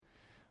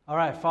All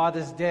right,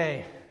 Father's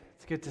Day.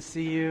 It's good to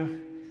see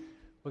you.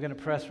 We're going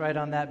to press right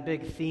on that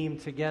big theme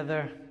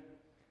together.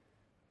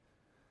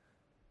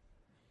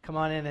 Come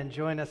on in and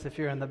join us if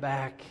you're in the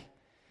back.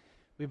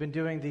 We've been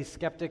doing these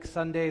Skeptic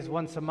Sundays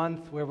once a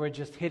month where we're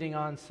just hitting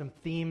on some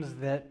themes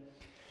that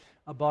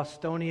a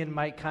Bostonian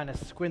might kind of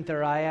squint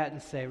their eye at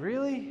and say,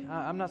 really?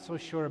 I'm not so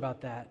sure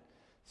about that.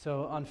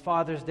 So on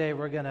Father's Day,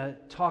 we're going to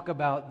talk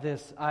about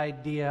this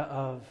idea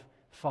of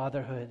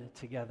fatherhood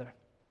together.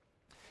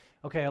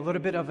 Okay, a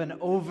little bit of an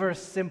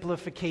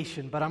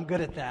oversimplification, but I'm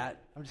good at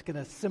that. I'm just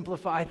going to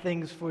simplify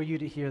things for you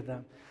to hear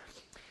them.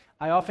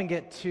 I often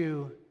get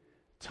two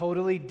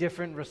totally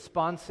different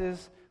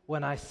responses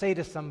when I say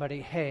to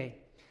somebody, hey,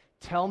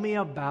 tell me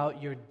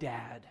about your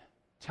dad.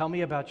 Tell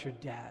me about your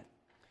dad.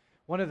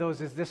 One of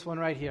those is this one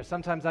right here.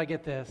 Sometimes I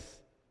get this.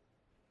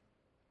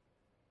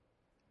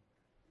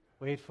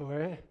 Wait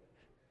for it.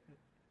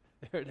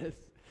 There it is.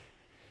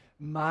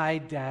 My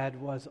dad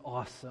was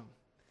awesome.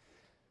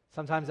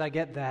 Sometimes I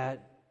get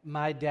that.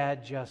 My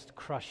dad just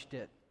crushed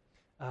it.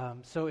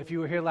 So if you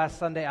were here last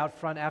Sunday out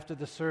front after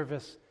the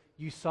service,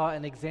 you saw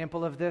an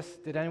example of this.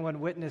 Did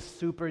anyone witness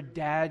super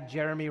dad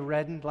Jeremy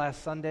Redden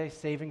last Sunday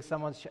saving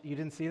someone's You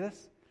didn't see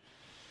this?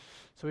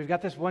 So we've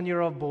got this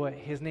 1-year-old boy.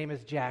 His name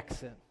is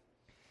Jackson.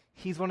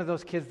 He's one of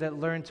those kids that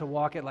learned to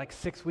walk at like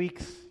 6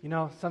 weeks. You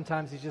know,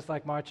 sometimes he's just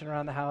like marching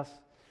around the house.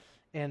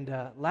 And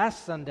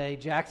last Sunday,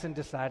 Jackson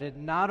decided,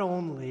 not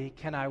only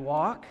can I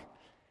walk,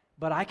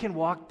 but I can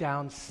walk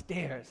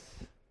downstairs.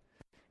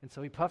 And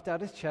so he puffed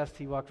out his chest.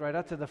 He walked right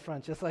out to the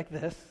front just like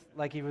this,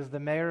 like he was the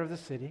mayor of the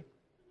city.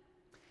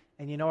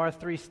 And you know our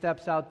 3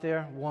 steps out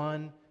there?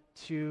 1,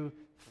 2,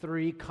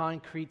 3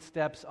 concrete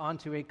steps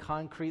onto a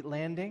concrete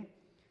landing.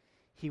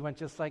 He went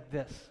just like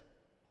this.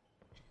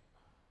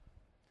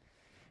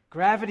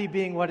 Gravity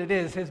being what it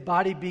is, his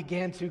body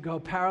began to go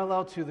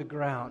parallel to the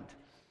ground.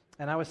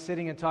 And I was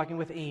sitting and talking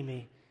with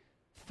Amy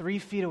 3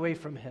 feet away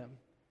from him.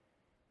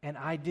 And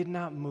I did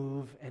not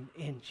move an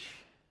inch.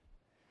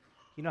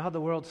 You know how the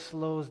world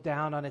slows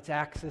down on its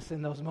axis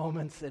in those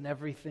moments and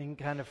everything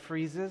kind of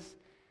freezes?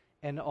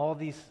 And all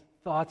these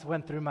thoughts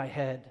went through my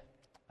head.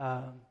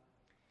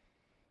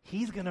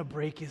 He's going to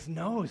break his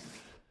nose.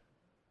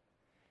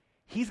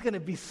 He's going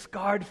to be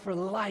scarred for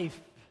life.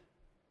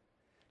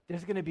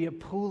 There's going to be a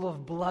pool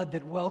of blood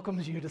that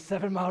welcomes you to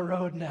 7 Mile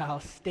Road now,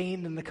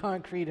 stained in the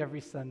concrete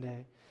every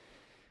Sunday.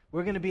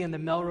 We're going to be in the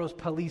Melrose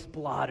Police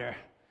blotter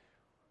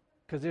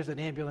because there's an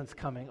ambulance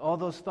coming. All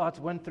those thoughts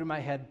went through my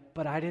head,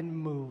 but I didn't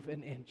move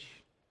an inch.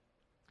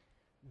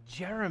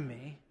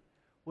 Jeremy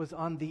was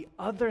on the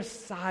other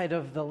side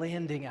of the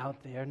landing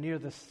out there near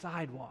the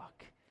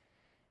sidewalk.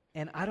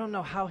 And I don't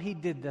know how he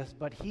did this,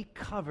 but he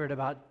covered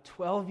about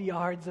 12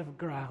 yards of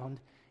ground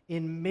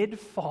in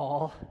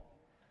mid-fall.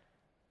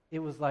 It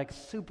was like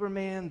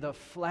Superman, the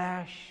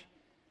Flash,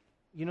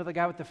 you know the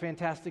guy with the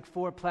Fantastic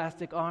Four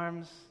plastic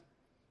arms,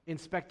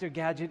 Inspector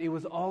Gadget. It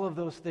was all of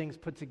those things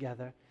put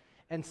together.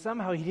 And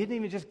somehow he didn't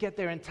even just get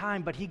there in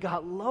time, but he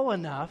got low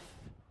enough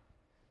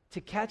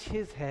to catch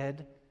his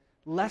head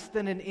less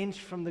than an inch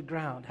from the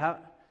ground.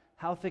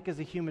 How thick is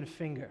a human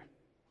finger?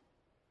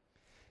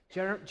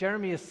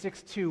 Jeremy is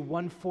 6'2",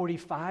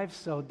 145,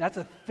 so that's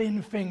a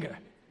thin finger.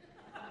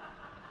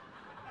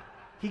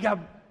 He got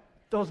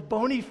those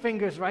bony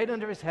fingers right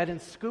under his head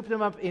and scooped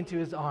them up into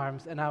his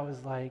arms, and I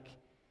was like,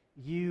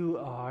 you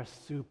are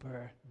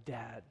super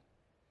dad.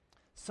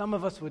 Some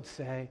of us would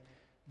say,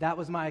 that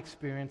was my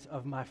experience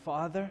of my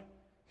father.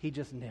 He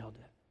just nailed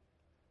it.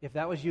 If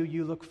that was you,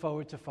 you look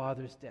forward to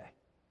Father's Day.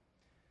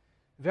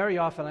 Very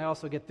often I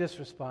also get this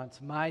response,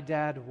 my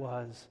dad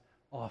was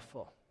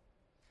awful.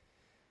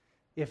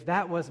 If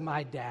that was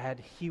my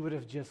dad, he would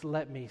have just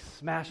let me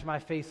smash my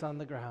face on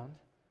the ground.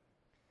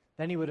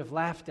 Then he would have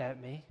laughed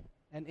at me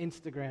and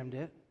Instagrammed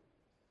it.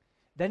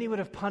 Then he would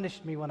have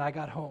punished me when I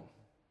got home.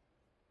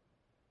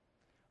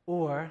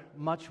 Or,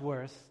 much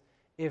worse,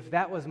 if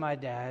that was my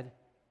dad,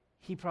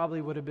 he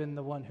probably would have been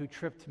the one who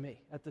tripped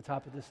me at the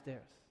top of the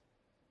stairs.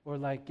 Or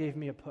gave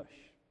me a push.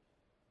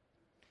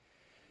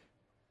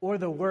 Or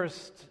the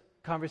worst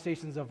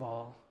conversations of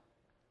all,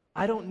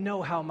 I don't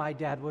know how my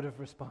dad would have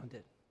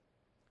responded.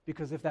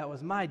 Because if that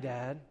was my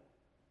dad,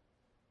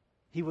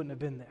 he wouldn't have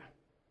been there.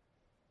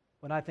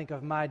 When I think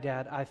of my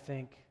dad, I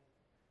think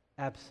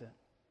absent.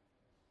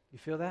 You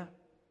feel that?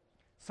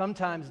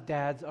 Sometimes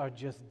dads are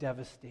just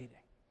devastating.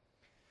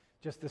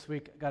 Just this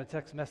week, I got a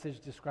text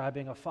message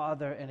describing a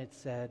father, and it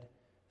said,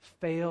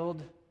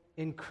 failed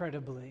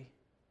incredibly,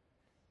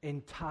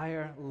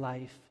 entire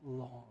life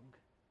long.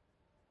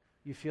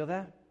 You feel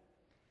that?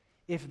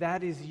 If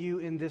that is you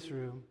in this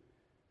room,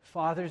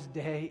 Father's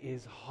Day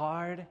is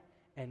hard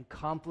and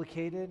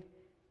complicated.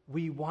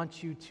 We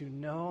want you to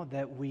know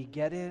that we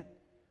get it.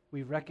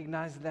 We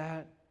recognize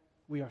that.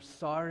 We are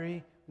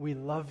sorry. We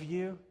love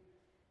you.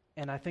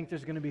 And I think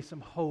there's going to be some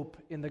hope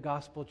in the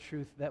gospel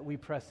truth that we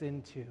press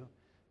into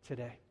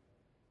today.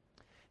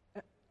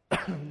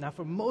 Now,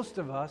 for most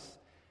of us,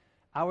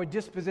 our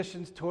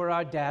dispositions toward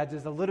our dads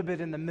is a little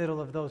bit in the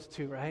middle of those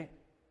two, right?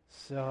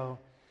 So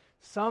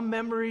Some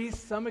memories,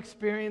 some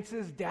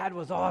experiences, Dad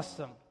was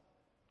awesome.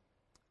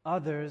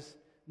 Others,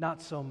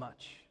 not so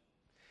much.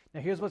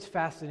 Now here's what's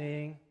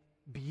fascinating,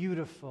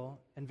 beautiful,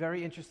 and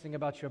very interesting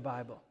about your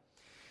Bible.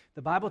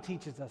 The Bible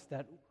teaches us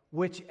that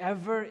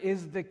whichever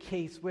is the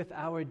case with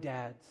our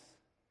dads,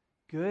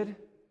 good,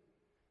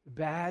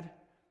 bad,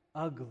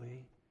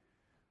 ugly,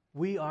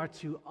 we are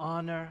to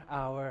honor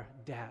our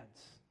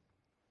dads.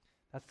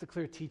 That's the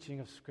clear teaching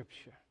of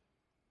Scripture.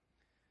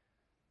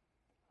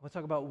 I want to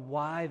talk about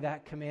why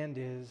that command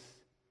is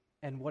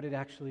and what it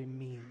actually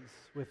means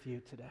with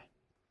you today.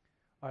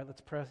 All right,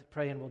 let's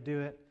pray and we'll do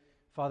it.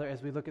 Father,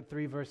 as we look at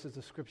 3 verses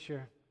of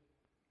Scripture,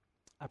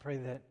 I pray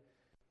that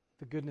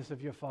the goodness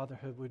of your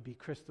fatherhood would be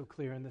crystal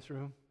clear in this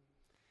room.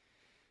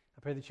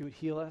 I pray that you would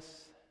heal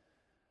us.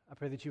 I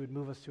pray that you would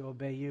move us to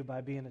obey you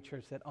by being a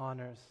church that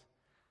honors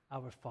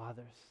our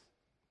fathers.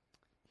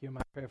 Hear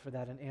my prayer for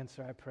that and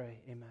answer, I pray.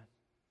 Amen.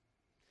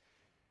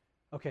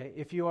 Okay,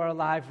 if you are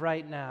alive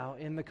right now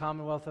in the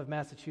Commonwealth of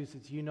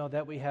Massachusetts, you know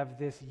that we have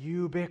this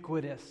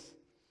ubiquitous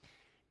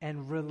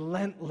and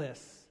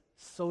relentless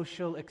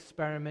social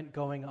experiment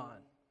going on.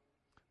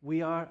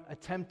 We are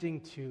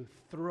attempting to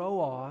throw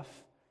off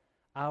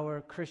our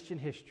Christian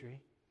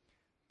history,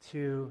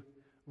 to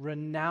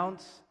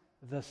renounce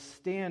the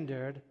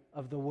standard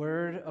of the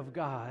Word of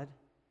God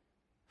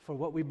for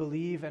what we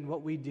believe and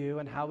what we do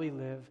and how we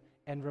live,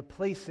 and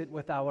replace it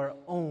with our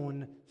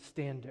own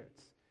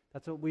standards.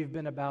 That's what we've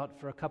been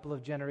about for a couple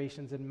of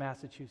generations in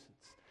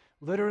Massachusetts.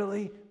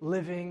 Literally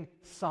living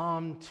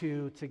Psalm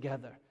 2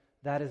 together.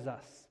 That is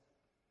us.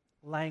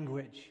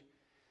 Language,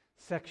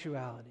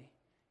 sexuality,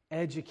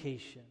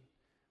 education,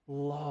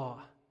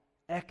 law,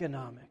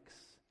 economics,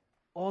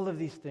 all of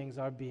these things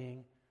are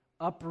being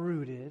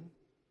uprooted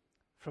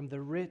from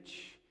the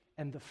rich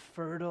and the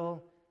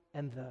fertile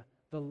and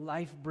the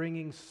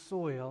life-bringing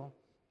soil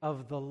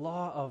of the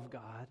law of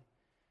God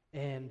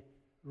and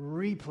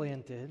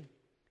replanted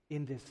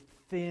in this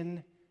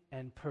thin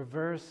and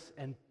perverse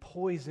and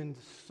poisoned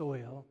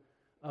soil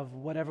of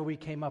whatever we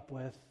came up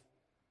with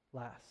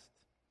last.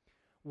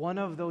 One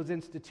of those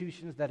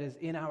institutions that is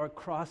in our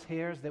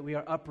crosshairs that we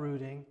are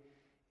uprooting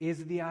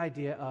is the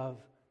idea of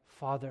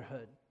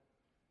fatherhood.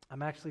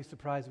 I'm actually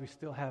surprised we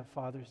still have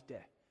Father's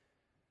Day.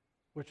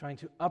 We're trying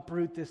to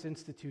uproot this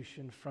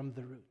institution from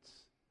the roots.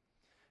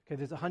 Okay,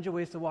 there's 100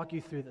 ways to walk you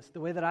through this.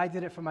 The way that I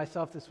did it for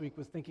myself this week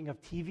was thinking of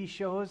TV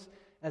shows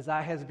as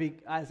I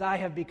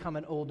have become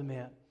an old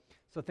man.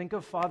 So think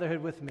of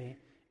fatherhood with me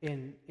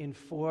in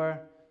 4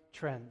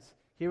 trends.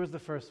 Here was the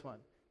first one,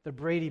 The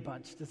Brady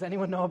Bunch. Does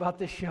anyone know about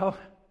this show?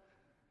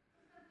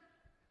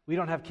 We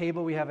don't have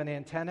cable, we have an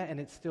antenna, and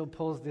it still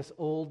pulls this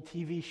old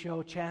TV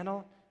show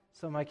channel,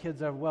 so my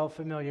kids are well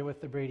familiar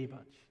with The Brady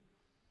Bunch.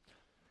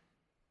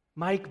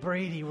 Mike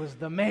Brady was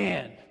the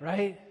man,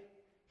 right?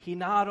 He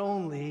not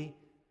only,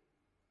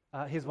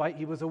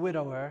 he was a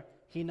widower,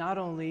 he not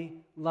only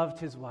loved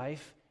his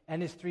wife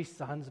and his 3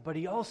 sons, but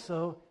he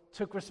also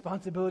took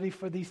responsibility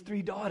for these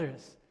 3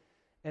 daughters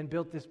and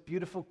built this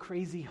beautiful,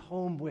 crazy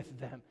home with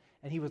them.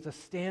 And he was a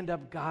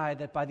stand-up guy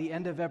that by the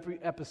end of every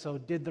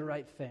episode did the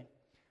right thing.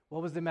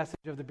 What was the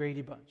message of the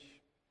Brady Bunch?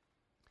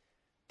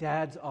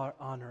 Dads are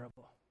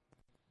honorable.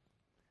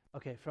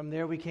 Okay, from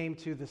there we came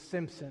to The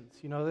Simpsons.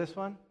 You know this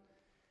one?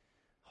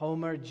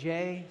 Homer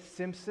J.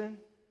 Simpson.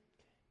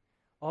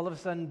 All of a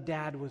sudden,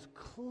 Dad was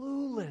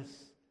clueless.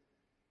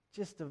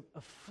 Just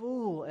a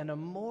fool and a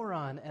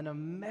moron and a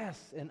mess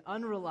and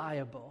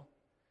unreliable.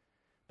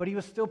 But he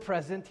was still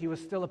present. He was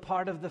still a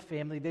part of the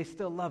family. They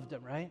still loved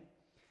him, right?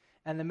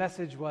 And the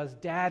message was,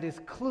 Dad is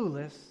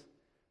clueless,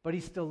 but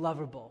he's still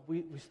lovable.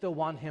 We still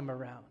want him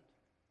around.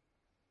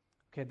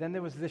 Okay, then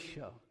there was this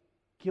show,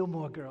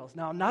 Gilmore Girls.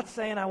 Now, I'm not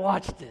saying I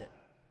watched it.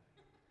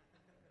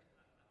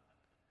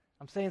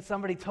 I'm saying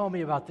somebody told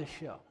me about this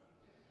show.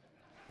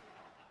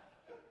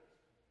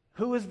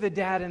 Who was the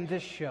dad in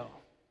this show?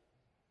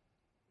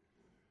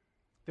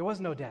 There was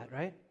no dad,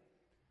 right?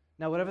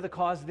 Now, whatever the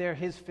cause there,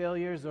 his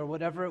failures or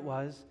whatever it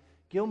was,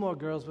 Gilmore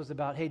Girls was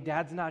about, hey,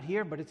 Dad's not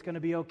here, but it's going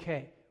to be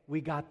okay. We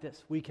got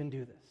this. We can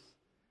do this.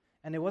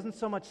 And it wasn't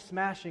so much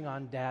smashing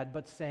on Dad,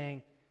 but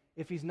saying,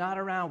 if he's not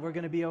around, we're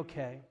going to be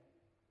okay.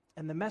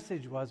 And the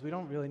message was, we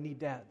don't really need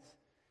dads.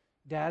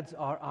 Dads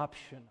are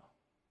optional.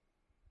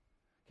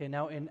 Okay,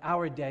 now in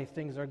our day,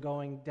 things are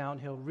going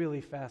downhill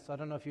really fast. So I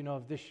don't know if you know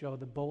of this show,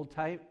 The Bold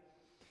Type.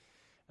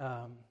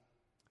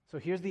 So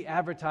here's the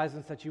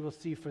advertisements that you will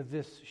see for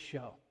this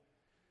show.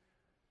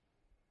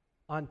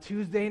 On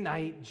Tuesday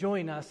night,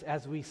 join us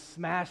as we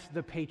smash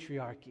the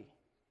patriarchy.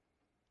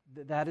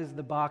 That is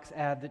the box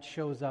ad that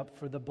shows up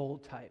for The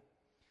Bold Type.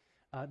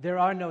 There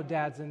are no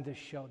dads in this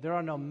show. There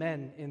are no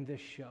men in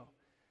this show.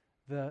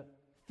 The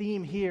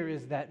theme here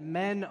is that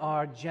men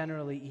are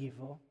generally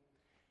evil,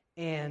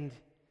 and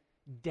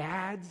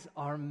dads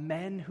are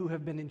men who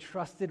have been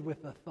entrusted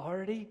with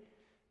authority.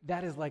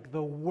 That is like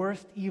the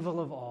worst evil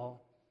of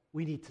all.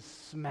 We need to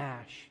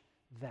smash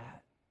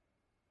that.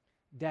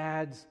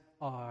 Dads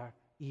are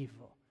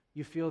evil.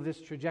 You feel this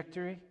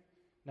trajectory?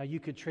 Now you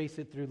could trace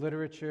it through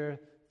literature,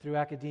 through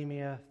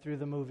academia, through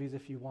the movies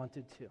if you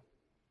wanted to.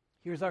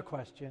 Here's our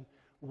question.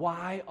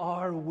 Why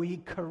are we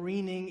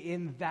careening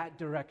in that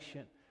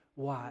direction?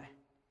 Why?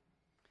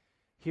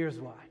 Here's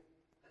why.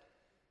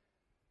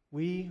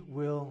 We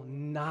will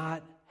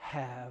not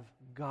have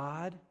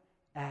God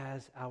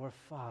as our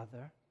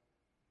Father,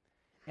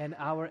 and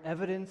our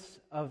evidence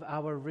of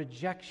our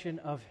rejection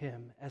of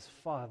Him as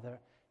Father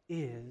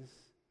is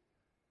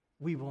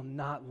we will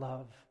not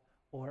love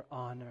or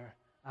honor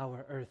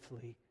our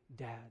earthly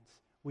dads.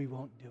 We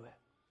won't do it.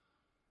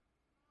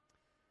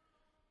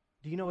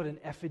 Do you know what an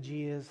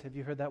effigy is? Have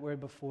you heard that word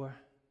before?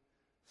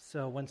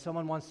 So when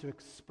someone wants to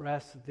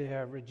express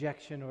their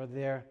rejection or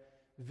their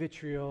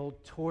vitriol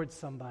towards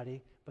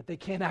somebody, but they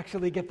can't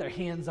actually get their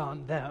hands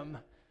on them,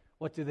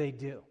 what do?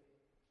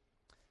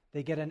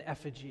 They get an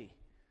effigy,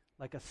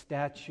 like a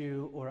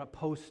statue or a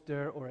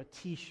poster or a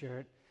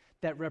t-shirt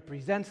that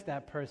represents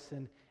that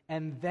person,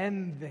 and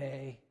then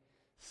they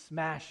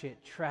smash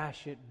it,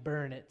 trash it,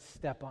 burn it,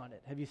 step on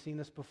it. Have you seen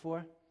this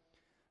before?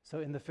 So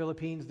in the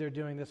Philippines, they're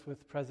doing this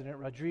with President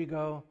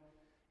Rodrigo.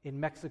 In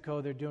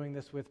Mexico, they're doing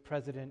this with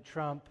President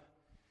Trump.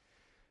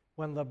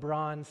 When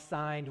LeBron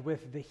signed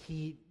with the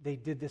Heat, they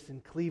did this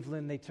in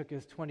Cleveland. They took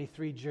his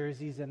 23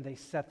 jerseys and they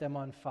set them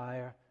on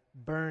fire,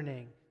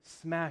 burning,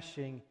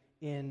 smashing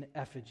in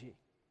effigy.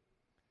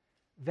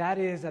 That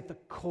is at the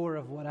core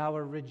of what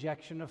our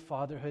rejection of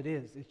fatherhood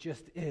is. It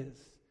just is.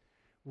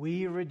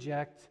 We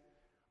reject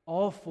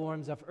all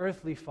forms of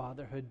earthly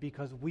fatherhood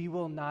because we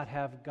will not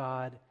have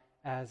God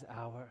as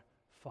our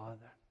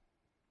Father.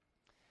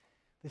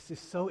 This is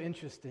so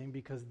interesting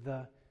because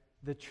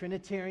the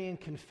Trinitarian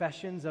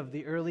confessions of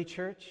the early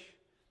church,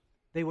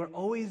 they were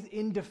always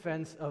in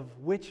defense of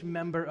which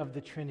member of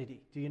the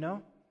Trinity. Do you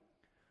know?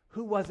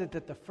 Who was it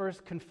that the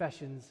first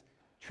confessions,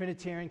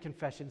 Trinitarian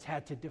confessions,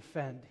 had to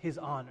defend his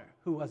honor?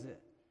 Who was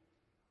it?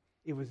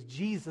 It was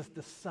Jesus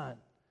the Son.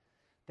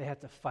 They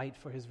had to fight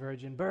for his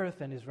virgin birth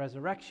and his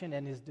resurrection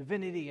and his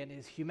divinity and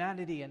his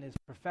humanity and his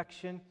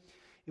perfection.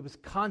 It was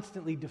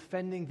constantly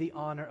defending the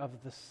honor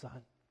of the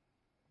Son.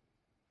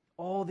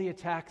 All the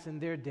attacks in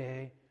their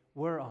day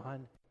were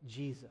on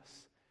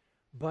Jesus.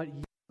 But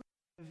you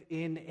live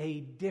in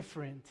a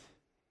different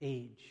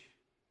age.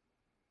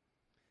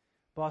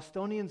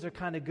 Bostonians are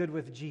kind of good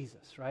with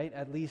Jesus, right?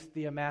 At least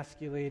the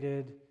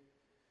emasculated,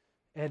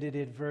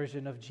 edited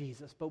version of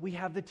Jesus. But we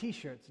have the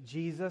t-shirts.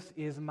 Jesus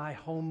is my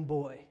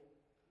homeboy.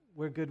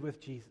 We're good with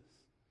Jesus.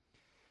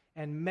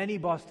 And many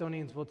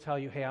Bostonians will tell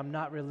you, hey, I'm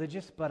not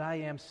religious, but I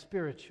am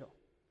spiritual.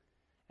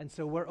 And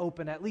so we're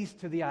open at least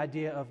to the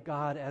idea of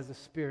God as a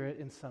spirit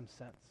in some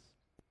sense.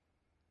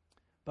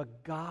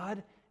 But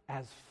God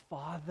as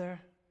Father,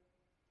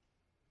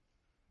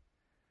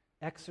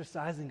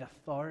 exercising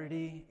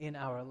authority in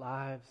our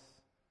lives,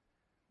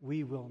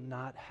 we will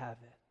not have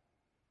it.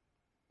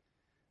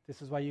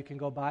 This is why you can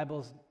go buy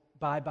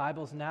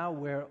Bibles now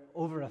where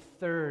over a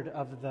third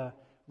of the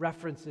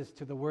references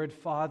to the word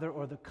Father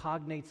or the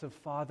cognates of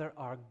Father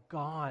are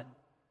gone.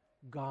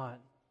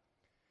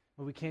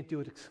 Well, we can't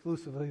do it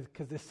exclusively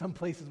because there's some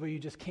places where you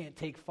just can't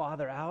take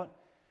Father out,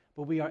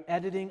 but we are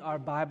editing our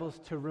Bibles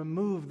to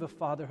remove the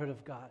fatherhood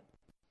of God.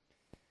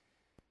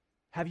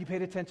 Have you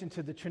paid attention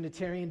to the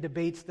Trinitarian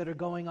debates that are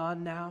going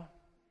on now?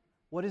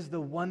 What is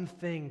the one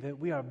thing that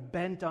we are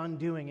bent on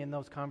doing in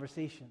those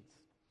conversations?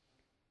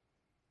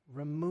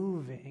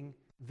 Removing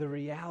the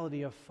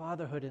reality of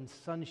fatherhood and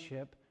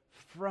sonship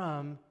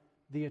from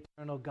the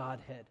eternal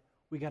Godhead.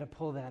 We got to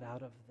pull that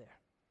out of there.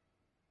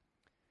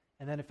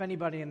 And then if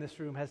anybody in this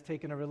room has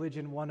taken a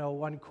Religion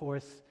 101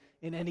 course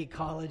in any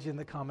college in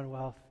the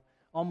Commonwealth,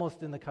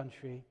 almost in the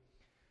country,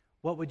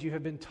 what would you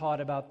have been taught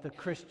about the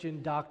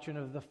Christian doctrine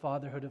of the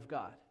fatherhood of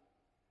God?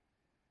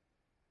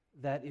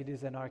 That it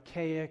is an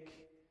archaic,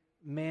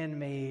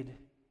 man-made,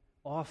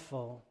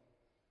 awful,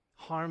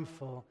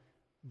 harmful,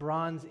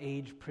 Bronze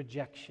Age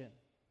projection.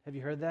 Have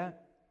you heard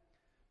that?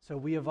 So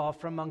we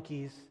evolved from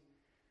monkeys,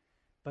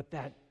 but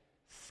that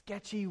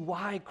sketchy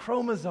Y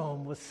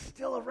chromosome was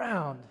still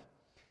around.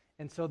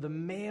 And so the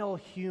male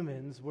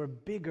humans were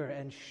bigger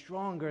and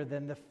stronger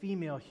than the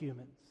female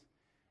humans.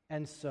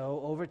 And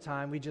so over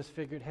time we just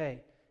figured,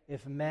 hey,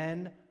 if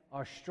men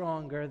are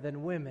stronger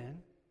than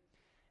women,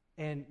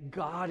 and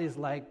God is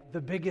like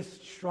the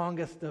biggest,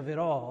 strongest of it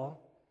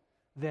all,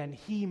 then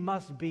he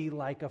must be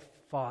like a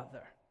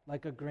father,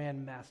 like a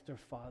grandmaster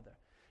father.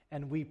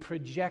 And we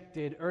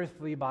projected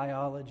earthly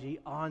biology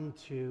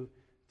onto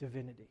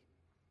divinity.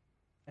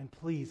 And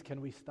please, can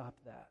we stop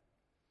that?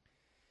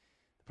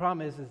 The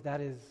problem is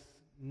that is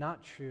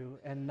not true,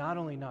 and not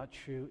only not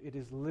true, it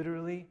is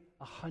literally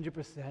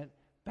 100%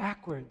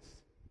 backwards.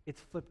 It's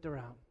flipped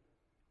around.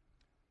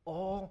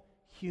 All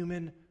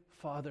human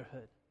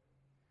fatherhood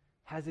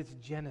has its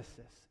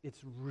genesis, its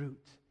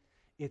root,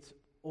 its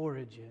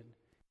origin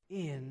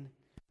in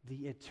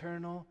the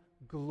eternal,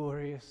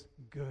 glorious,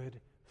 good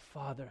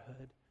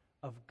fatherhood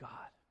of God.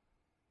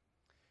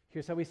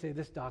 Here's how we say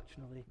this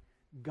doctrinally.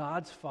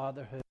 God's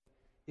fatherhood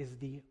is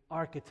the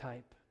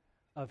archetype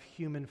of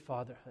human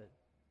fatherhood.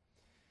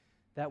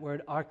 That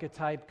word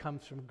archetype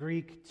comes from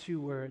Greek,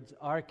 2 words,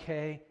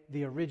 arche,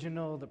 the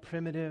original, the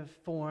primitive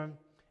form,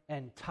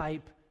 and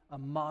type, a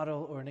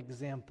model or an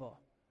example.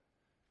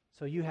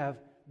 So you have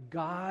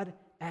God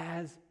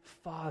as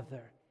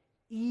Father,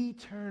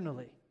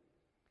 eternally,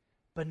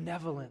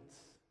 benevolence,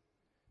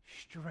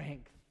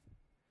 strength,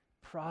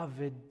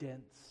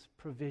 providence,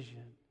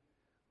 provision,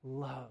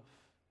 love.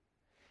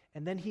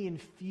 And then he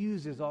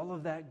infuses all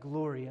of that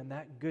glory and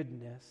that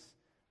goodness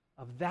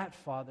of that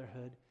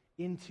fatherhood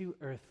into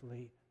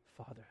earthly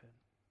fatherhood.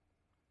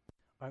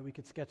 All right, we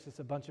could sketch this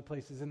a bunch of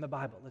places in the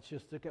Bible. Let's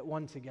just look at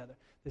one together.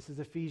 This is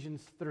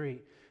Ephesians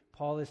 3.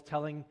 Paul is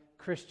telling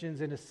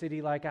Christians in a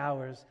city like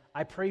ours,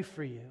 I pray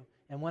for you,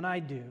 and when I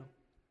do,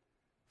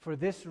 for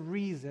this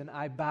reason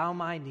I bow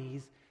my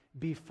knees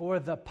before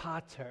the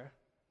Pater,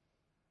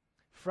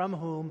 from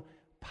whom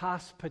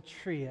pas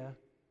patria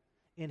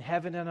in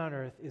heaven and on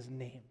earth is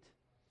named.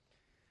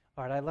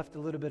 All right, I left a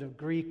little bit of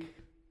Greek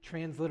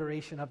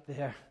transliteration up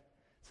there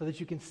so that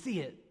you can see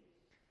it.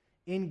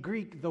 In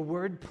Greek, the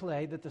word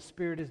play that the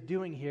Spirit is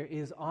doing here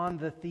is on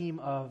the theme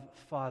of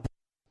Father.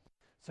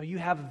 So you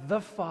have the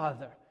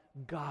Father,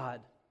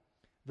 God,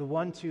 the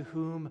one to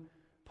whom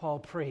Paul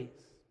prays.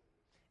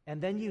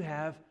 And then you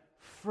have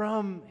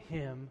from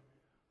him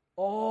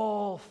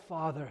all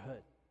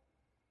fatherhood,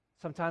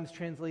 sometimes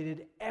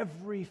translated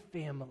every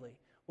family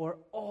or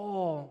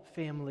all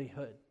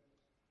familyhood.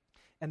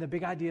 And the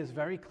big idea is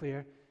very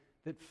clear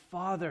that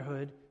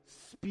fatherhood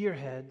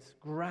spearheads,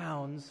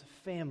 grounds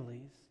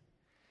families,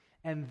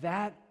 and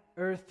that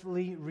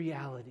earthly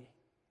reality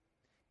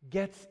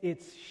gets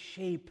its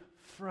shape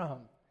from,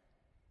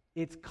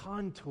 its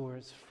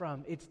contours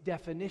from, its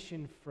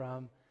definition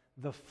from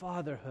the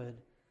fatherhood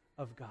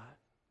of God.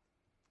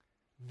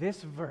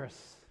 This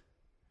verse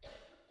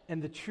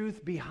and the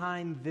truth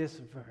behind this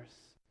verse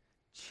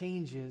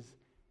changes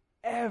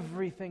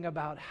everything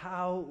about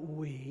how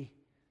we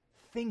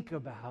think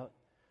about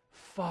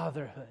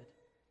fatherhood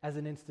as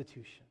an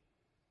institution.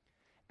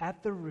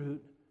 At the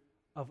root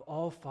of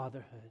all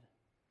fatherhood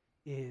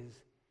is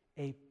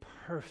a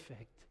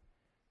perfect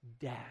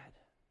dad.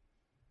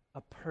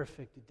 A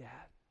perfect dad.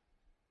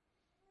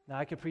 Now,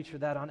 I could preach for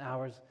that on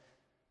hours.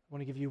 I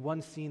want to give you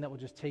one scene that will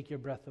just take your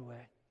breath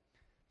away.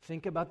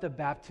 Think about the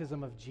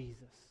baptism of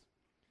Jesus.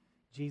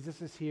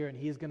 Jesus is here, and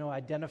he is going to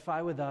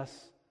identify with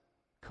us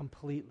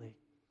completely.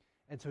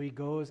 And so he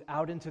goes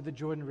out into the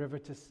Jordan River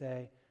to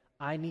say,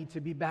 I need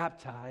to be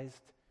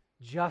baptized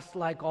just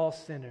like all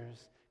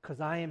sinners,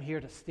 because I am here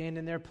to stand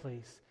in their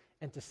place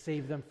and to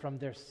save them from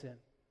their sin.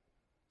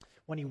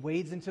 When he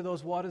wades into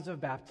those waters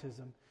of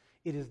baptism,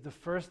 it is the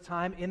first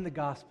time in the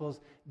Gospels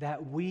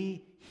that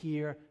we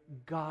hear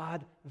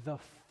God the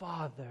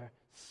Father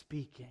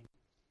speaking.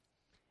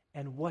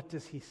 And what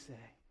does he say?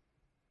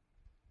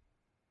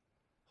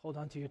 Hold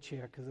on to your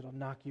chair because it'll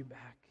knock you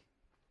back.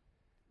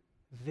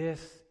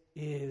 This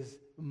is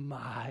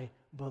my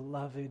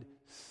beloved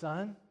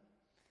Son,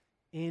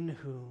 in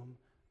whom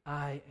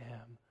I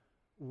am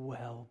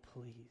well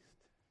pleased.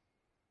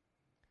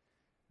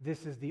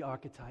 This is the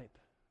archetype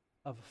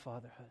of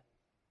fatherhood.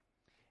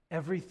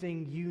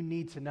 Everything you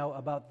need to know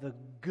about the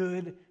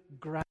good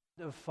ground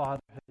of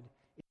fatherhood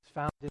is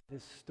found in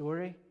this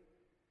story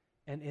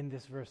and in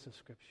this verse of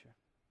Scripture.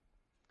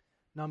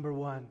 Number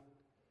one,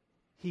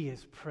 he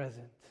is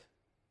present.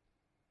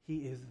 He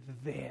is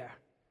there.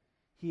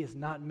 He is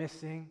not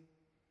missing.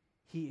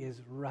 He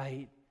is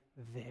right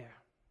there.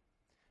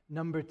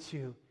 Number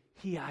two,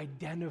 he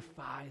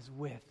identifies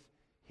with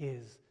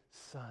his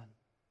Son.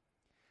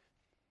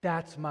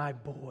 That's my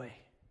boy.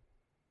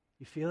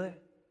 You feel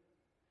it?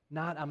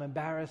 Not, I'm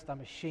embarrassed,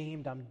 I'm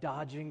ashamed, I'm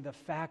dodging the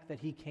fact that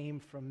he came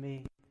from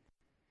me.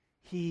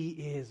 He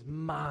is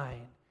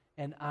mine,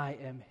 and I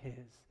am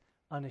his,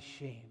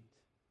 unashamed.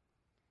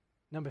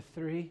 Number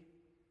three,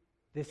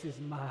 this is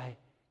my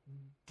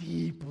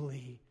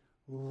deeply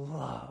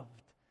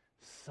loved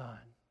Son.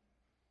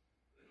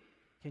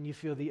 Can you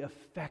feel the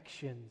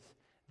affections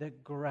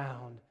that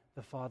ground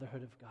the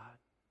fatherhood of God?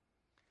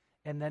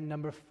 And then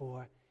number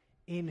four,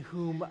 in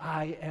whom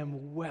I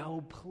am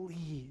well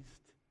pleased.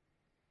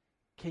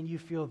 Can you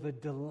feel the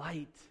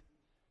delight,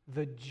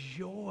 the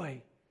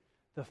joy,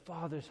 the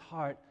Father's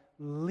heart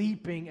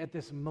leaping at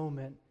this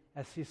moment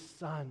as his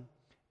Son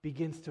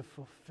begins to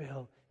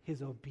fulfill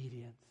his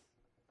obedience?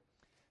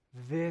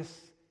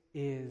 This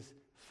is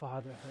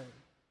fatherhood.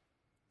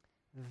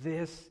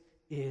 This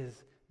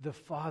is the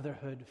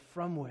fatherhood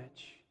from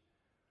which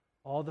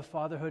all the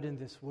fatherhood in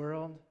this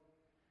world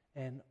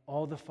and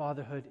all the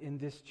fatherhood in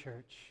this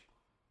church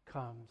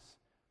comes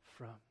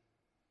from.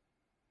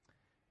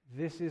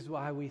 This is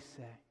why we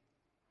say,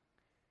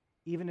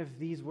 even if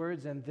these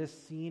words and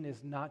this scene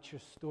is not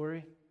your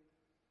story,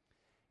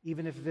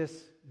 even if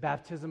this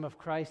baptism of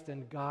Christ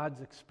and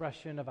God's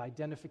expression of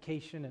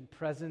identification and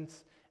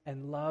presence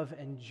and love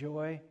and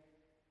joy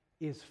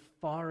is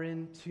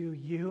foreign to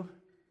you,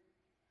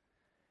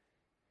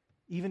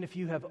 even if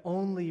you have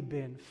only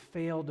been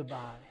failed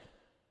by,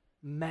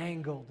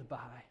 mangled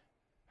by,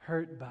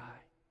 hurt by,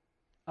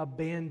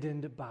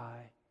 abandoned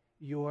by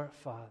your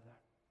Father,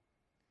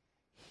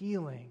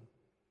 healing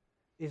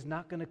is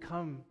not going to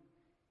come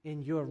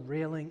in your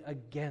railing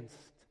against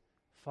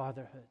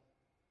fatherhood.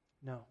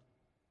 No.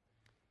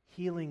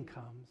 Healing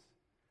comes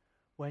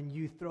when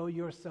you throw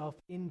yourself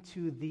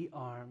into the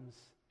arms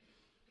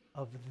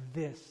of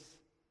this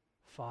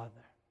Father.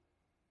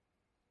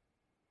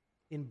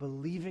 In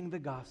believing the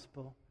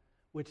gospel,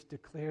 which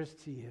declares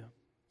to you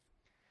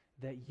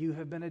that you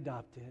have been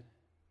adopted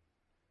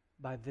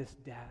by this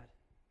dad,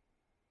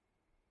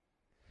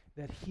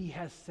 that he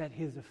has set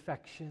his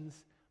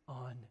affections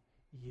on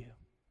you,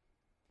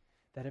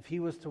 that if he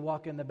was to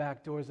walk in the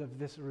back doors of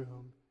this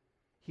room,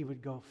 he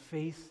would go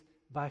face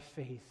by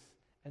face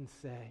and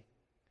say,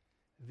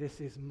 "This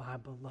is my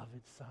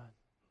beloved son.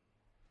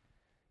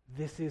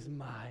 This is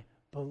my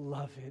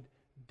beloved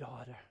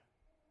daughter.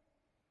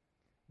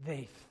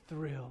 They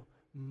thrill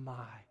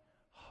my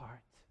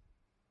heart."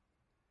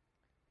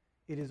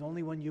 It is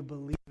only when you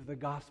believe the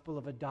gospel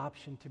of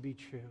adoption to be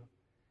true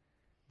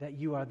that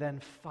you are then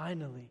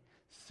finally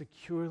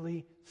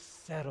securely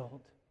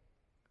settled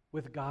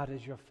with God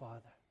as your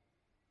Father.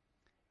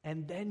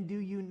 And then do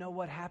you know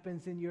what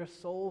happens in your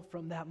soul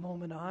from that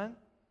moment on?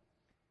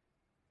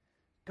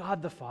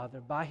 God the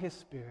Father, by His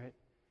Spirit,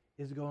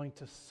 is going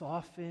to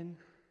soften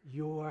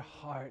your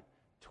heart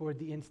toward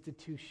the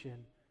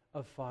institution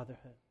of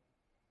fatherhood.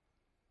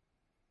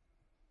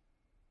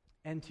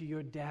 And to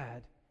your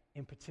dad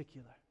in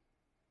particular.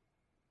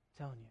 I'm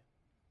telling you.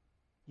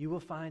 You will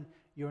find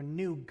your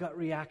new gut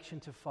reaction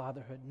to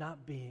fatherhood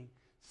not being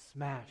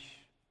smash,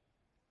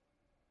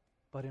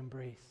 but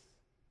embrace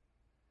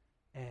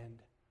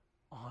and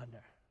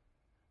honor.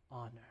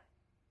 Honor.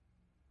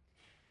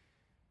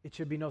 It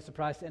should be no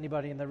surprise to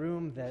anybody in the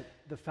room that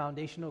the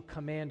foundational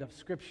command of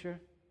Scripture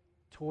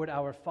toward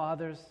our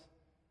fathers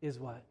is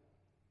what?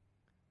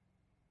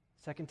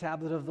 Second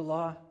tablet of the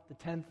law, the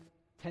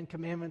 10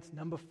 commandments,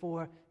 number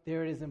 4,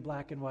 there it is in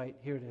black and white.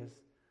 Here it is.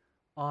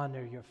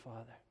 Honor your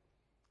father.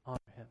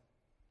 Honor him.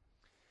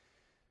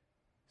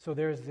 So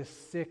there is this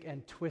sick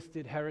and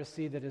twisted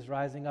heresy that is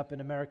rising up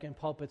in American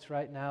pulpits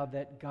right now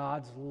that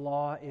God's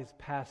law is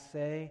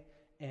passé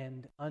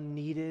and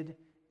unneeded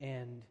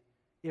and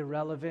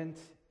irrelevant,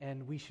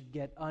 and we should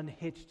get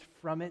unhitched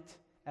from it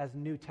as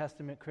New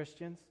Testament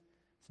Christians.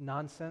 It's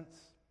nonsense.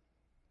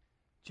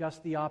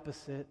 Just the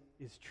opposite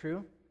is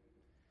true.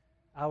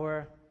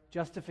 Our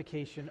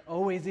justification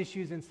always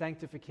issues in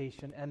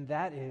sanctification, and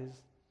that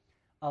is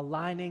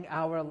aligning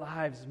our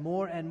lives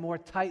more and more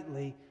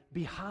tightly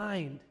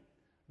behind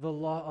the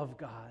law of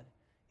God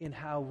in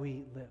how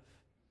we live.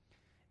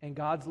 And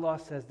God's law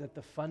says that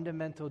the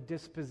fundamental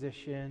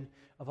disposition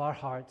of our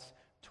hearts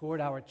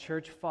toward our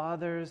church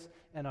fathers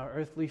and our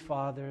earthly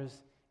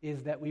fathers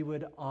is that we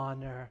would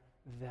honor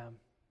them.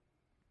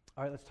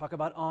 All right, let's talk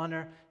about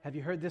honor. Have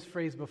you heard this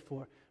phrase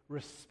before?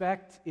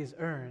 Respect is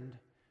earned,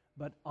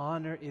 but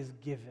honor is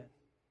given.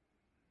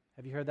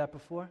 Have you heard that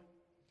before?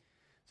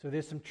 So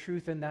there's some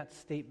truth in that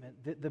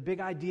statement. The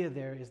big idea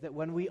there is that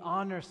when we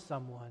honor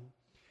someone,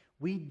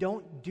 we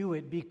don't do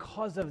it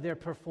because of their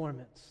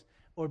performance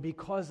or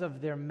because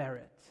of their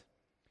merit.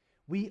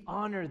 We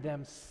honor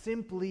them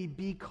simply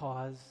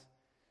because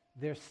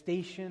their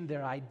station,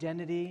 their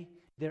identity,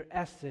 their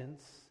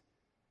essence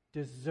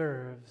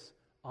deserves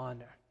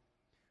honor.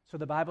 So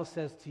the Bible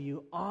says to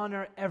you,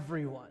 honor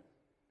everyone.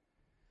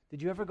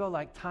 Did you ever go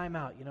like time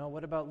out? You know,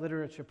 what about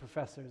literature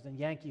professors and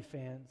Yankee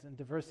fans and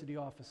diversity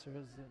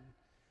officers? And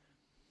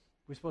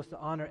we're supposed to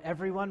honor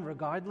everyone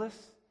regardless?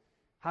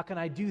 How can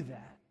I do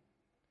that?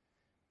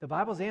 The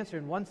Bible's answer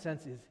in one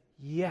sense is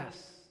yes.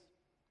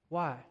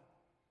 Why?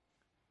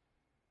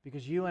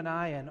 Because you and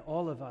I and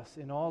all of us,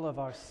 in all of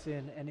our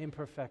sin and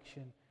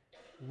imperfection,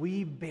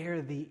 we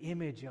bear the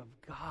image of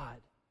God.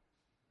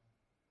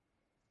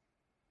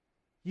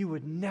 You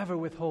would never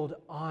withhold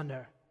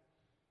honor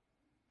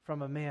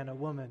from a man, a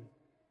woman,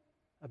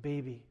 a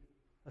baby,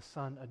 a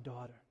son, a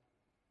daughter.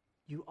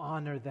 You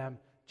honor them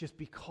just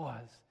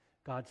because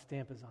God's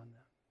stamp is on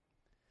them.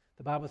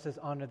 The Bible says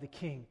honor the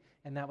king,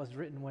 and that was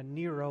written when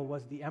Nero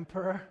was the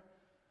emperor,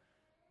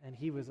 and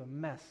he was a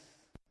mess.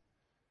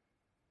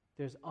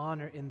 There's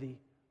honor in the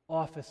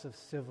office of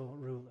civil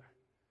ruler.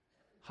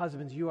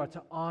 Husbands, you are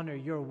to honor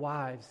your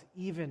wives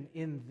even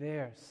in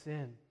their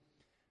sin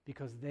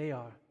because they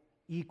are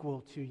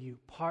equal to you,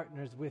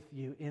 partners with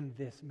you in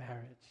this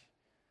marriage.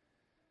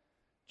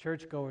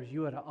 Churchgoers,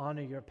 you are to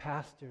honor your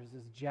pastors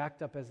as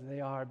jacked up as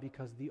they are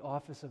because the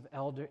office of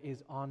elder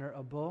is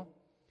honorable.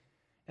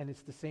 And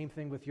it's the same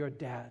thing with your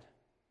dad.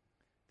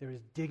 There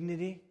is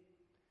dignity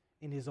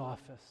in his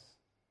office,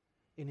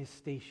 in his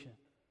station,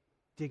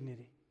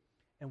 dignity.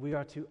 And we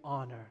are to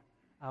honor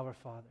our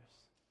fathers.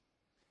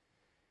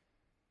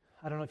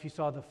 I don't know if you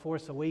saw The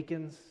Force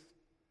Awakens,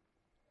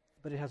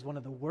 but it has one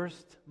of the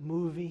worst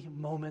movie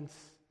moments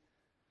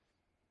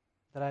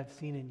that I've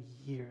seen in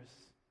years.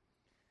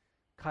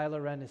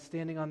 Kylo Ren is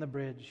standing on the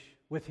bridge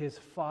with his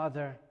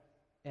father,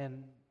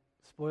 and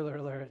spoiler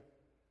alert,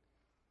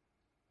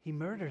 he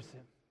murders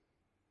him.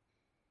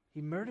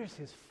 He murders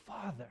his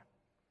father.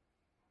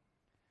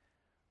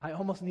 I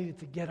almost needed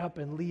to get up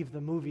and leave the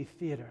movie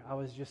theater. I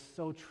was just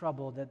so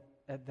troubled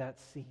at that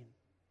scene.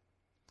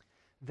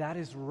 That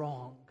is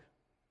wrong.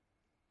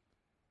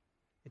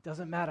 It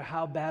doesn't matter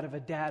how bad of a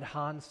dad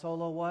Han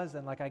Solo was,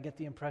 and I get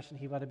the impression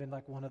he might have been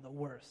one of the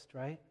worst,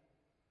 right?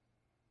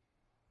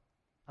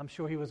 I'm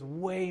sure he was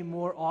way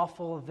more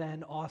awful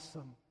than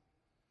awesome.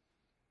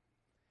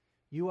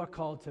 You are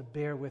called to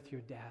bear with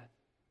your dad.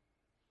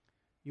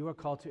 You are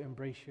called to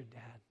embrace your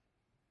dad.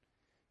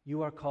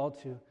 You are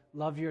called to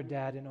love your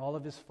dad in all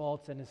of his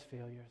faults and his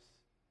failures.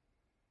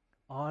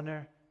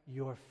 Honor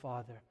your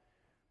father.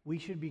 We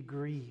should be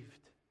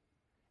grieved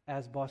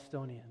as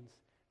Bostonians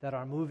that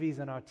our movies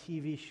and our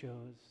TV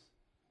shows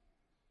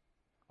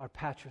are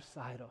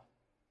patricidal.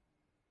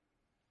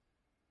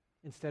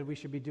 Instead, we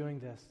should be doing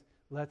this.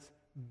 Let's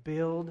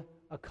build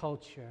a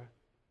culture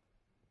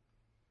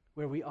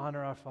where we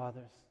honor our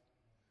fathers,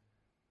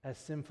 as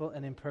sinful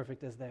and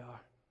imperfect as they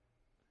are.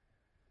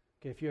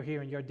 Okay, if you're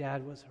here and your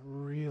dad was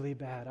really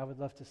bad, I would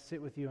love to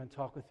sit with you and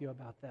talk with you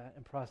about that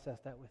and process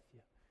that with you.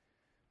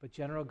 But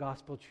general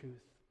gospel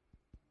truth,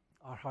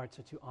 our hearts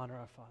are to honor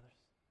our fathers.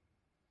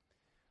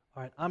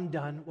 All right, I'm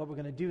done. What we're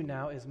going to do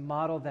now is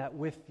model that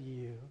with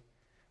you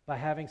by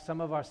having some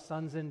of our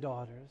sons and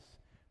daughters,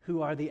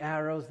 who are the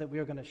arrows that we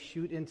are going to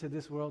shoot into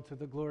this world to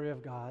the glory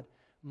of God,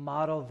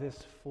 model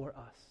this for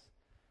us.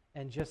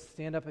 And just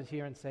stand up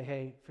here and say,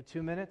 hey, for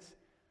 2 minutes,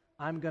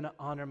 I'm going to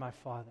honor my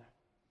father.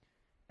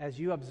 As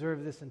you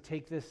observe this and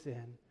take this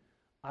in,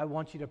 I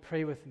want you to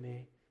pray with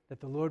me that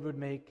the Lord would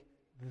make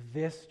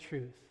this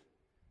truth,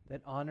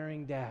 that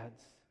honoring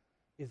dads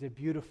is a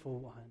beautiful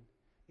one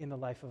in the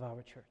life of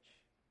our church.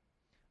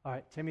 All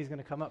right, Timmy's going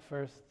to come up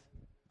first.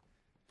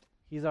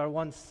 He's our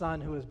one son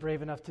who was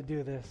brave enough to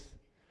do this.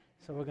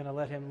 So we're going to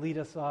let him lead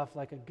us off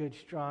like a good,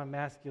 strong,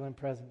 masculine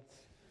presence.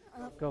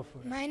 Go for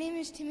it. My name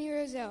is Timmy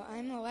Roselle.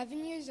 I'm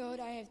 11 years old.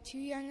 I have 2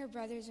 younger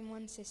brothers and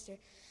 1 sister.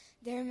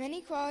 There are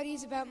many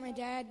qualities about my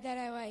dad that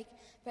I like,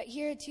 but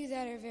here are 2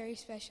 that are very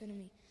special to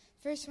me.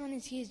 First one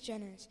is he is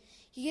generous.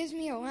 He gives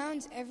me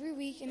allowance every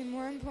week and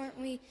more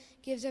importantly,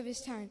 gives of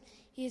his time.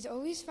 He is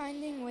always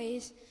finding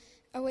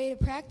a way to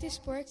practice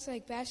sports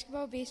like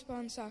basketball, baseball,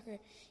 and soccer.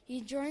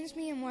 He joins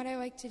me in what I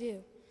like to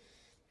do.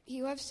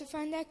 He loves to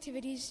find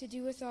activities to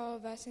do with all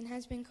of us and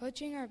has been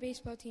coaching our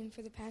baseball team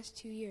for the past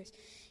 2 years.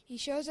 He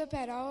shows up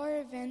at all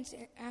our events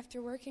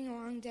after working a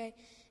long day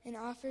and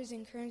offers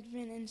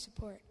encouragement and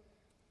support.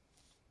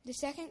 The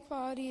second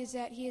quality is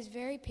that he is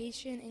very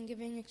patient in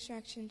giving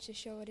instructions to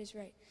show what is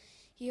right.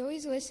 He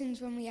always listens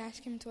when we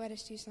ask him to let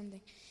us do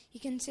something. He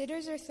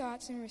considers our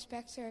thoughts and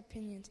respects our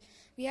opinions.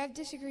 We have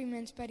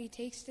disagreements, but he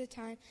takes the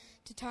time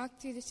to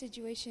talk through the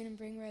situation and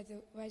bring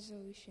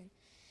resolution.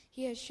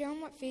 He has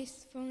shown what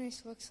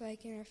faithfulness looks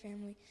like in our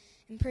family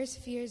and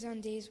perseveres on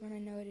days when I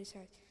know it is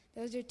hard.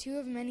 Those are 2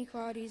 of many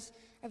qualities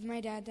of my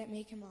dad that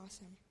make him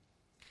awesome.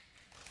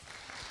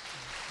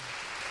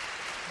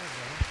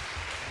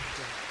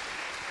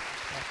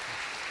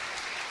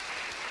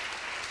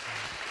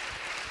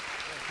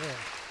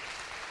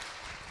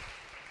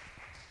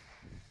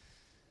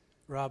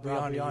 Rob, we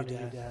honor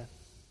you, Dad.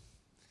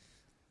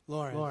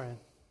 Lauren.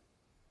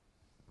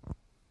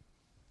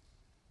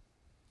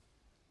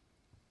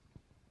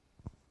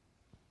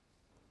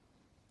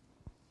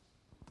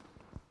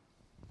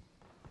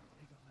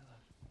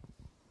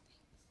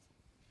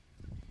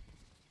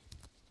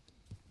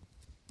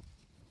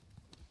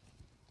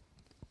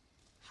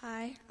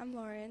 Hi, I'm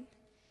Lauren.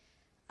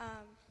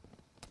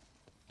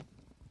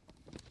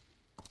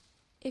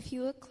 If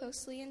you look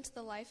closely into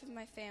the life of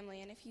my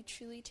family, and if you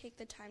truly take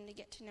the time to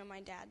get to know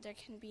my dad, there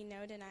can be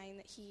no denying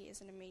that he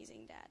is an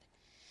amazing dad.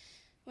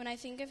 When I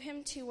think of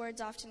him, 2 words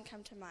often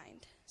come to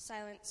mind: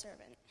 silent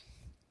servant.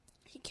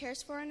 He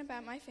cares for and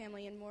about my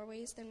family in more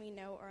ways than we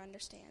know or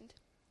understand.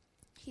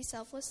 He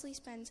selflessly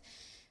spends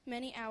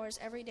many hours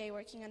every day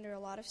working under a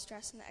lot of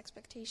stress and the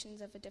expectations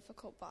of a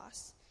difficult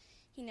boss.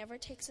 He never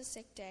takes a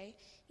sick day,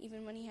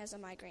 even when he has a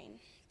migraine.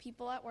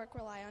 People at work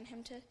rely on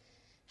him to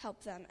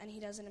help them, and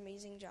he does an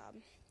amazing job.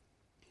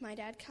 My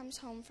dad comes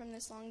home from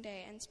this long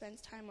day and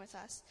spends time with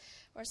us,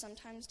 or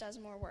sometimes does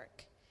more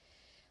work.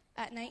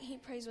 At night, he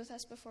prays with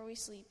us before we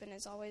sleep and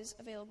is always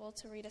available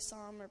to read a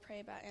psalm or pray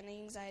about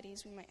any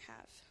anxieties we might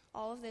have.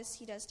 All of this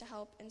he does to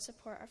help and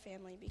support our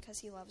family because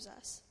he loves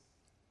us.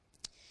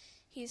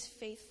 He is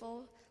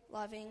faithful,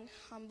 loving,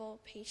 humble,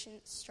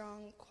 patient,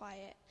 strong,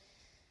 quiet.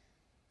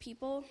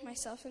 People,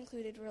 myself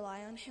included,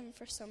 rely on him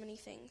for so many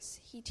things.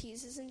 He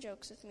teases and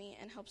jokes with me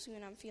and helps me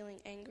when I'm feeling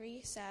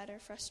angry, sad, or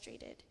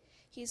frustrated.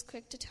 He is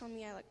quick to tell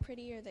me I look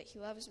pretty or that he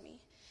loves me.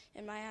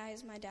 In my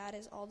eyes, my dad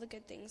is all the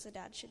good things a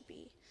dad should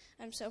be.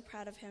 I'm so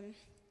proud of him,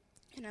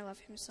 and I love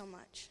him so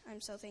much.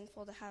 I'm so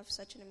thankful to have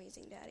such an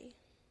amazing daddy.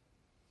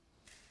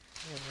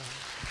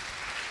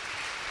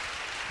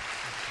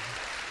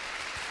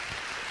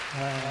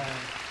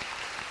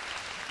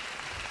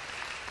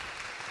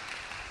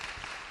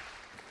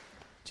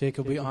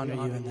 Jacob, we honor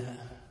you in that.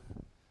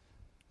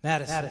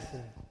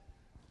 Madison.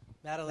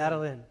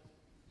 Madeline.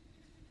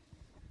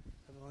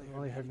 I've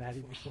only heard Maddie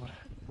before.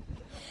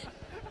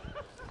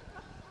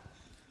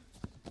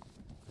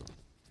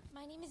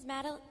 My name is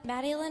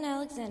Madeline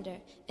Alexander,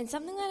 and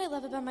something that I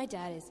love about my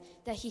dad is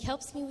that he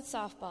helps me with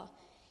softball.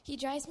 He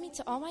drives me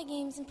to all my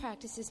games and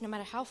practices no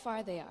matter how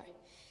far they are.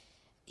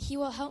 He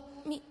will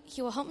help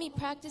me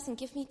practice and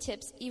give me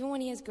tips even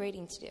when he has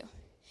grading to do.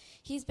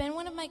 He's been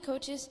one of my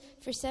coaches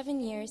for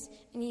 7 years,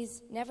 and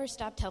he's never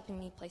stopped helping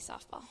me play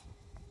softball.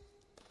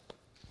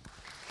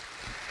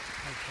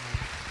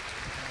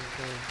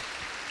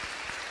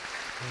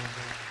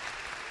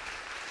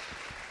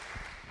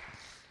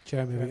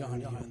 Jeremy, we honor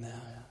you in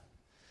that.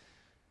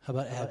 How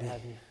about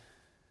Abby?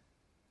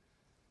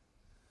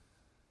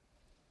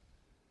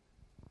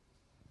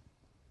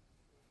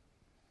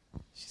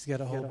 She's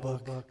got a whole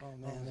book. Oh,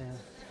 man.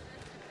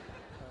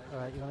 All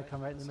right, you want to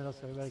come right in the middle so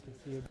everybody can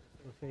see your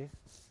little face?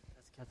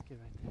 That's good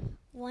right there.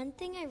 One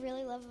thing I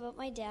really love about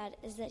my dad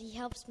is that he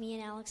helps me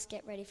and Alex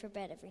get ready for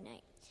bed every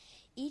night.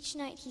 Each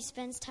night he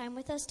spends time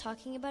with us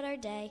talking about our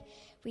day.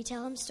 We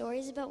tell him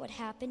stories about what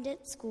happened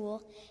at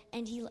school,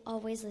 and he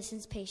always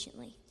listens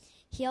patiently.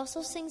 He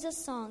also sings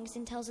us songs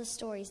and tells us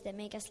stories that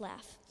make us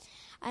laugh.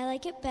 I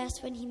like it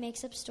best when he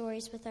makes up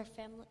stories with our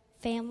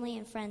family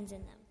and friends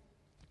in them.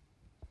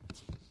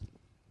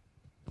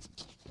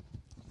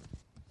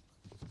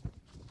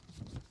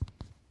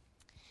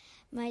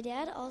 My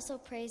dad also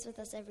prays with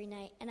us every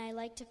night, and I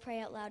like to pray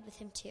out loud with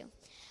him too.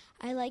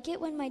 I like it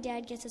when my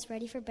dad gets us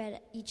ready for bed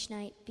each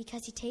night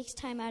because he takes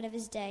time out of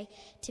his day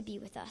to be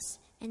with us,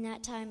 and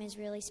that time is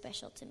really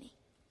special to me.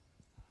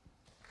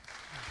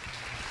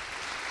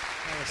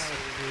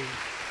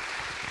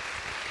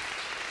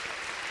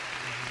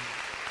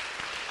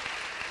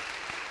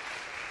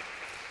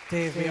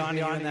 Dave, we honor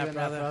you in that,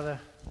 brother.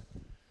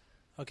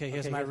 Okay,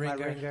 here's my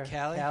ringer.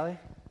 Callie?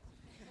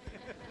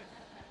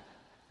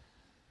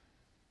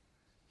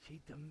 She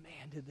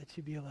demanded that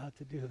she be allowed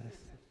to do this.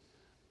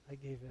 I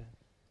gave it.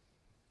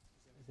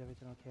 Is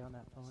everything okay on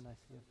that phone? I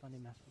see a funny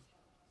message.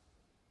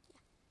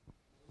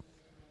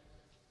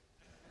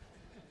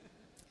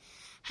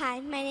 Hi,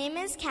 my name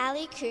is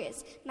Callie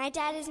Cruz. My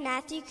dad is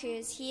Matthew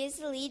Cruz. He is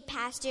the lead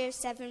pastor of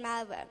 7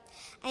 Mile Road.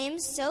 I am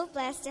so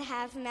blessed to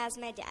have him as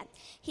my dad.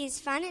 He is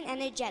fun and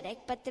energetic,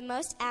 but the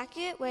most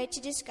accurate word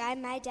to describe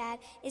my dad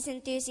is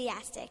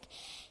enthusiastic.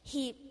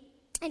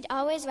 And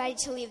always ready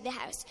to leave the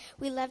house.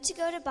 We love to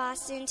go to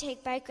Boston and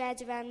take bike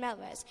rides around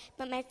Melrose,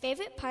 but my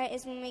favorite part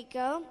is when we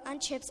go on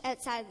trips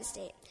outside of the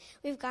state.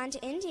 We've gone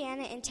to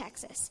Indiana and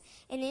Texas.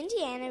 In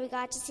Indiana, we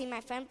got to see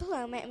my friend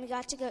Paloma, and we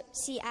got to go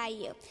see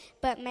IU.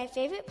 But my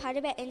favorite part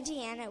about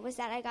Indiana was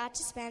that I got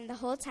to spend the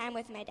whole time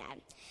with my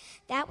dad.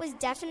 That was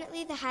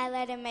definitely the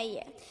highlight of my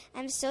year.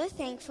 I'm so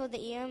thankful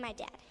that you are my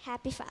dad.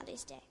 Happy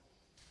Father's Day.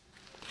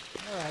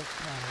 All right,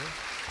 Callie.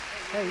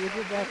 Hey, you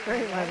did that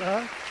great, my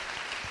love.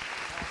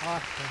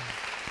 Awesome.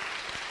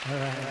 All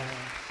right.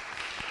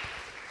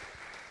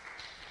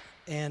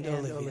 And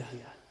Olivia.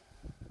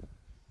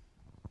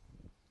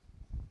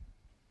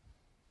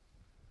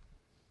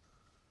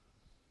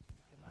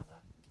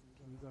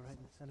 Can you go right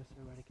in the center so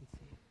everybody can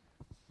see?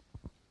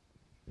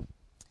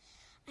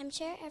 I'm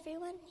sure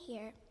everyone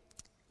here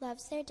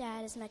loves their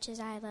dad as much as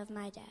I love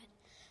my dad.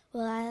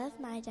 Well, I love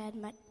my dad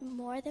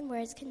more than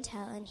words can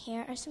tell, and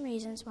here are some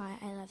reasons why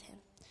I love him.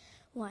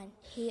 1,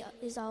 he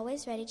is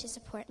always ready to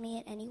support me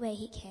in any way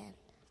he can.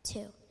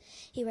 2,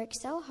 he works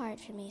so hard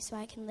for me so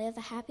I can live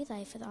a happy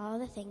life with all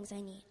the things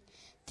I need.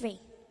 3,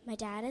 my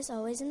dad is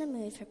always in the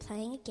mood for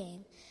playing a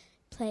game,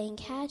 playing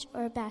catch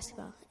or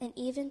basketball, and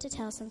even to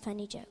tell some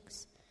funny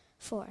jokes.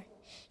 4,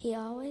 he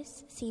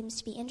always seems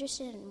to be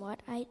interested in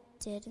what I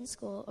did in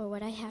school or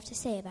what I have to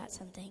say about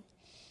something,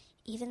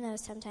 even though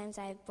sometimes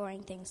I have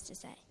boring things to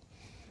say.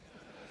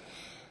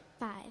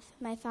 5,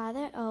 my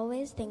father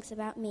always thinks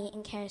about me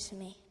and cares for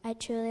me. I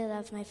truly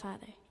love my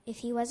father. If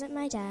he wasn't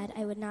my dad,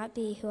 I would not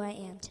be who I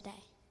am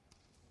today.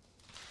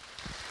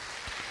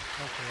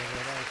 Okay,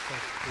 well, that was so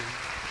sweet.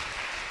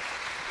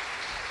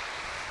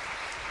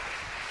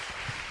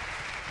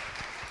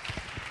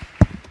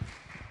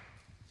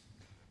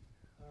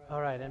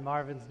 All right, and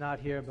Marvin's not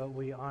here, but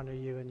we honor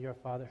you in your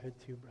fatherhood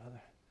too,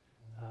 brother.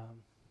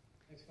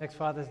 Next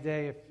Father's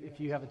Day, if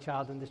you have a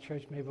child in this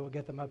church, maybe we'll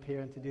get them up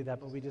here and to do that,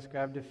 but we just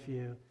grabbed a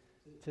few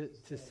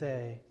to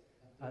say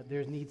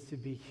there needs to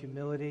be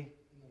humility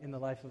in the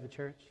life of a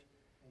church,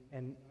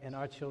 and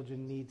our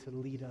children need to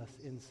lead us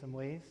in some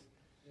ways.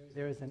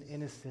 There is an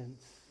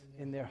innocence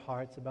in their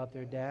hearts about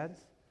their dads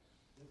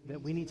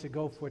that we need to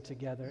go for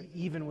together,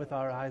 even with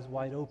our eyes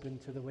wide open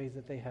to the ways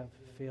that they have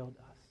failed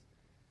us.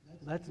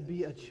 Let's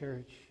be a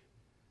church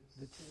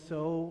that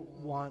so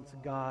wants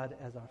God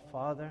as our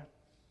Father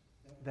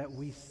that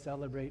we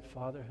celebrate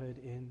fatherhood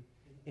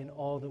in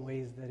all the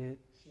ways that it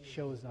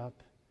shows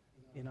up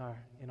in our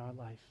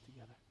life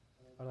together.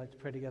 I'd like to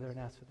pray together and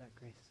ask for that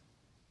grace.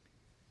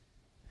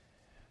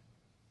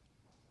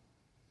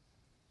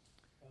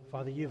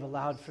 Father, you've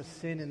allowed for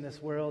sin in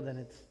this world, and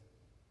it's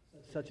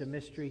such a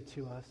mystery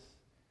to us,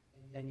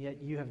 and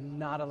yet you have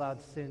not allowed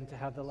sin to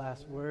have the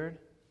last word.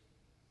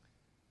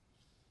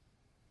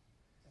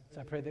 So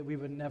I pray that we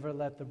would never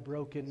let the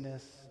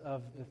brokenness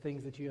of the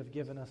things that you have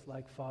given us,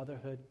 like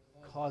fatherhood,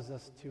 cause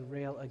us to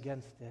rail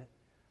against it.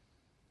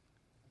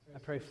 I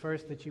pray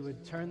first that you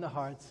would turn the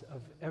hearts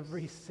of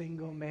every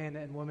single man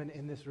and woman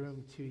in this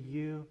room to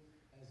you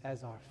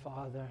as our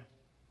Father.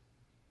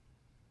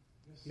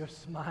 Your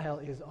smile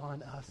is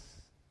on us.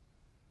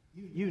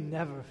 You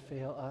never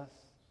fail us.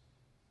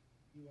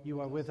 You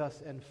are with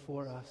us and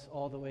for us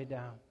all the way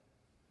down.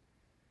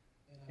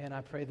 And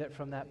I pray that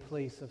from that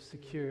place of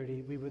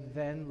security, we would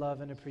then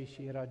love and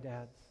appreciate our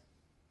dads,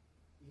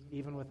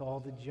 even with all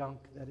the junk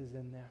that is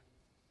in there.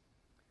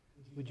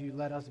 Would you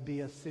let us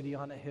be a city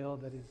on a hill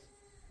that is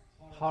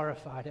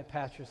horrified at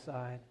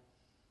patricide,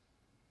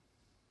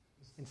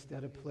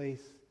 instead a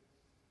place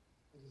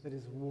that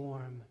is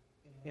warm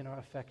in our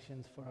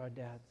affections for our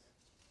dads.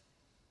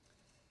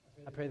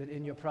 I pray that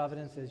in your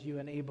providence, as you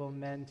enable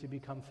men to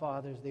become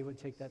fathers, they would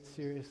take that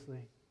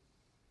seriously.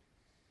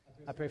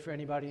 I pray for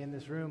anybody in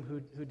this room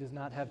who does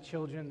not have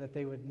children, that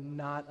they would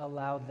not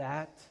allow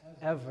that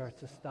ever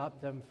to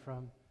stop them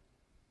from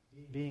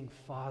being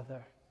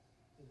father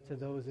to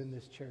those in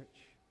this church.